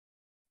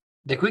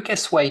The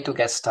quickest way to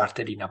get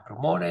started in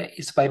Apromore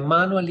is by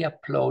manually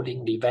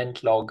uploading the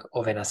event log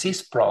of an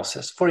assist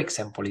process, for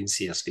example in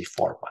CSV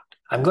format.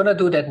 I'm going to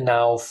do that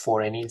now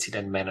for an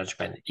incident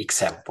management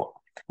example.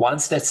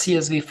 Once that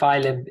CSV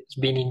file has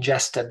been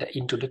ingested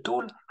into the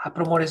tool,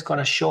 Apromore is going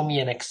to show me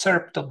an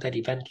excerpt of that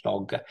event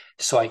log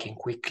so I can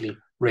quickly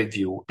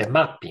review the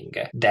mapping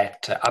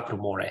that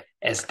Apromore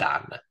has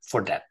done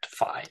for that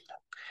file.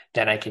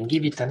 Then I can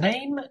give it a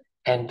name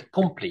and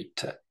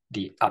complete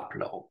the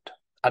upload.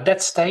 At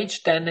that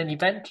stage, then an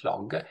event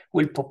log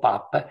will pop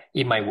up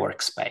in my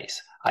workspace.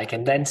 I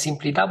can then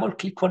simply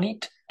double-click on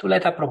it to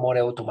let Apromore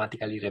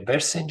automatically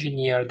reverse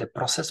engineer the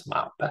process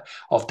map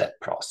of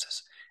that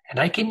process. And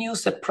I can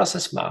use the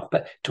process map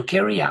to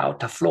carry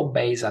out a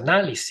flow-based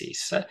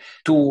analysis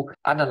to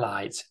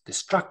analyze the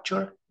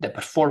structure, the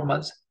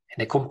performance,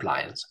 and the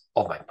compliance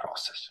of my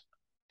process.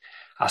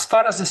 As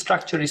far as the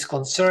structure is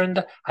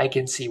concerned, I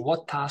can see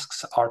what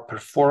tasks are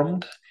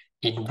performed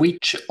in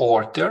which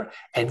order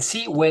and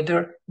see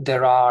whether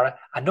there are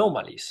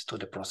anomalies to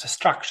the process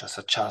structure,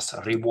 such as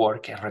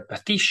rework and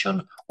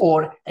repetition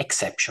or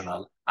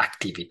exceptional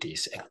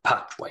activities and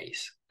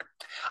pathways.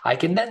 I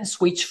can then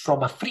switch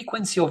from a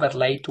frequency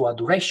overlay to a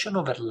duration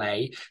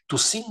overlay to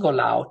single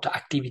out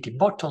activity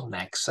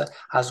bottlenecks,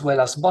 as well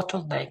as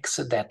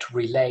bottlenecks that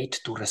relate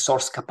to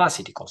resource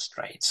capacity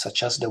constraints,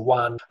 such as the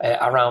one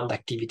around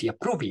activity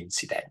approve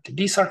incident.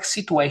 These are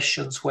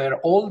situations where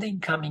all the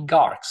incoming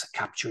arcs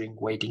capturing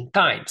waiting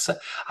times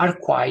are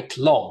quite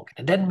long,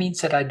 and that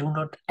means that I do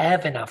not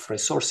have enough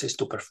resources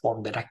to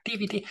perform that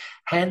activity,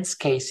 hence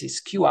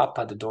cases queue up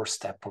at the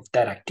doorstep of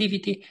that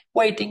activity,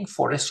 waiting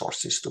for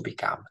resources to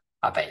become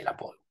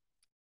available.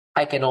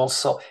 I can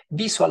also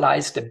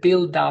visualize the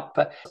build-up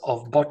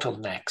of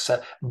bottlenecks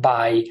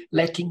by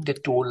letting the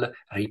tool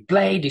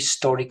replay the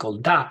historical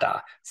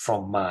data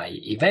from my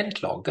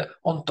event log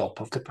on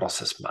top of the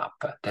process map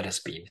that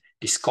has been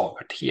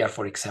discovered. Here,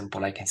 for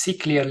example, I can see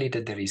clearly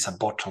that there is a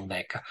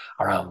bottleneck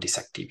around this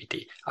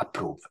activity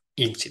approve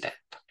incident.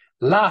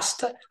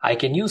 Last, I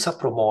can use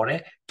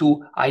Apromore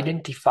to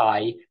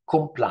identify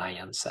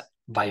compliance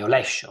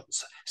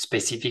violations,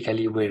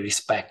 specifically with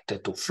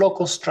respect to flow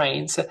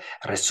constraints,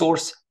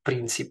 resource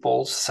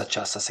principles such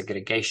as a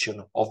segregation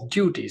of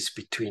duties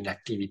between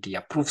activity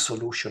approve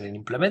solution and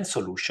implement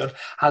solution,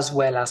 as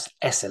well as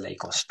SLA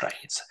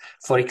constraints.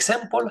 For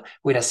example,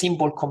 with a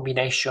simple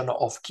combination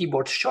of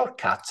keyboard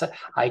shortcuts,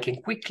 I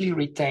can quickly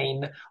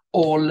retain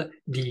all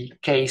the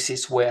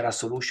cases where a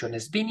solution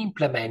has been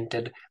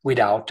implemented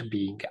without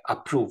being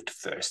approved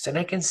first. And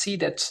I can see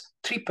that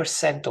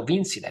 3% of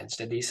incidents,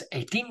 that is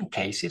 18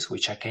 cases,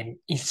 which I can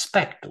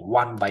inspect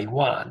one by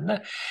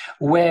one,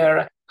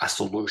 where a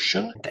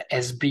solution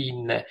has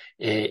been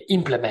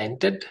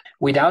implemented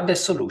without the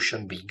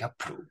solution being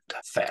approved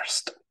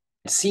first.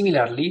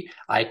 Similarly,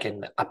 I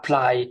can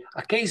apply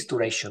a case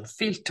duration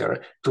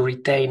filter to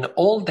retain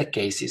all the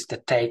cases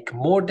that take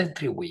more than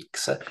 3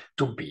 weeks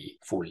to be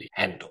fully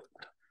handled.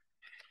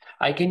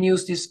 I can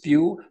use this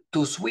view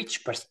to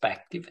switch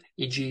perspective,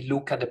 e.g.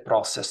 look at the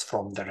process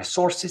from the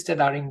resources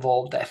that are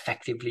involved,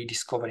 effectively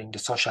discovering the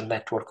social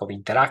network of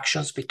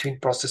interactions between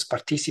process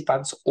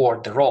participants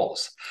or the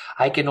roles.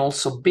 I can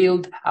also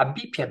build a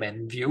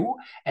BPMN view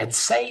and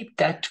save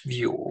that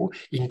view,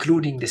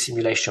 including the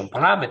simulation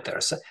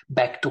parameters,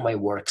 back to my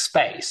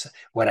workspace,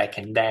 where I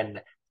can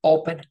then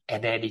open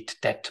and edit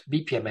that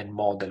BPMN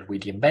model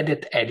with the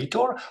embedded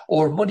editor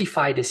or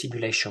modify the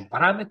simulation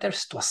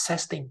parameters to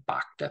assess the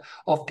impact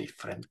of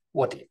different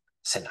what-if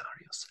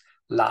scenarios.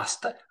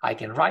 Last, I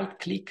can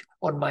right-click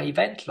on my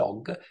event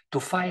log to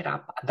fire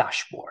up a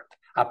dashboard.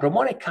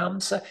 Apromore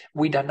comes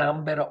with a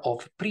number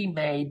of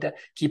pre-made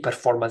key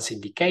performance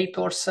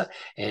indicators,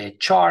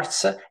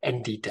 charts,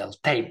 and detailed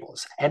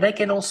tables. And I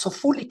can also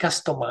fully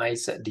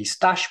customize these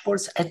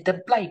dashboards and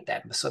template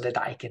them so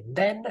that I can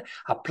then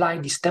apply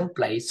these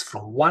templates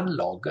from one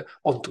log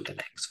onto the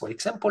next. For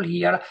example,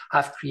 here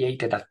I've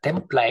created a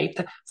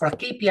template for a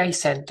KPI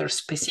center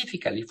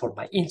specifically for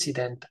my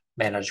incident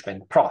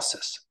management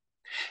process.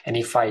 And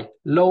if I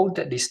load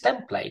this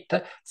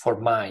template for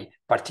my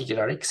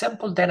particular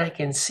example, then I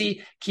can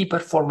see key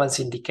performance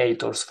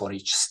indicators for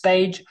each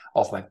stage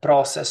of my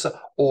process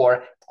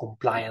or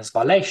compliance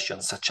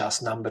violations, such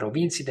as number of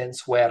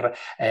incidents where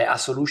a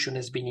solution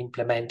has been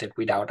implemented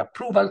without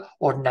approval,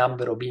 or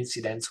number of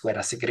incidents where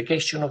a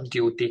segregation of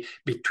duty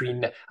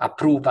between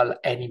approval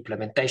and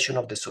implementation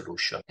of the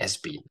solution has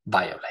been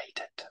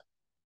violated.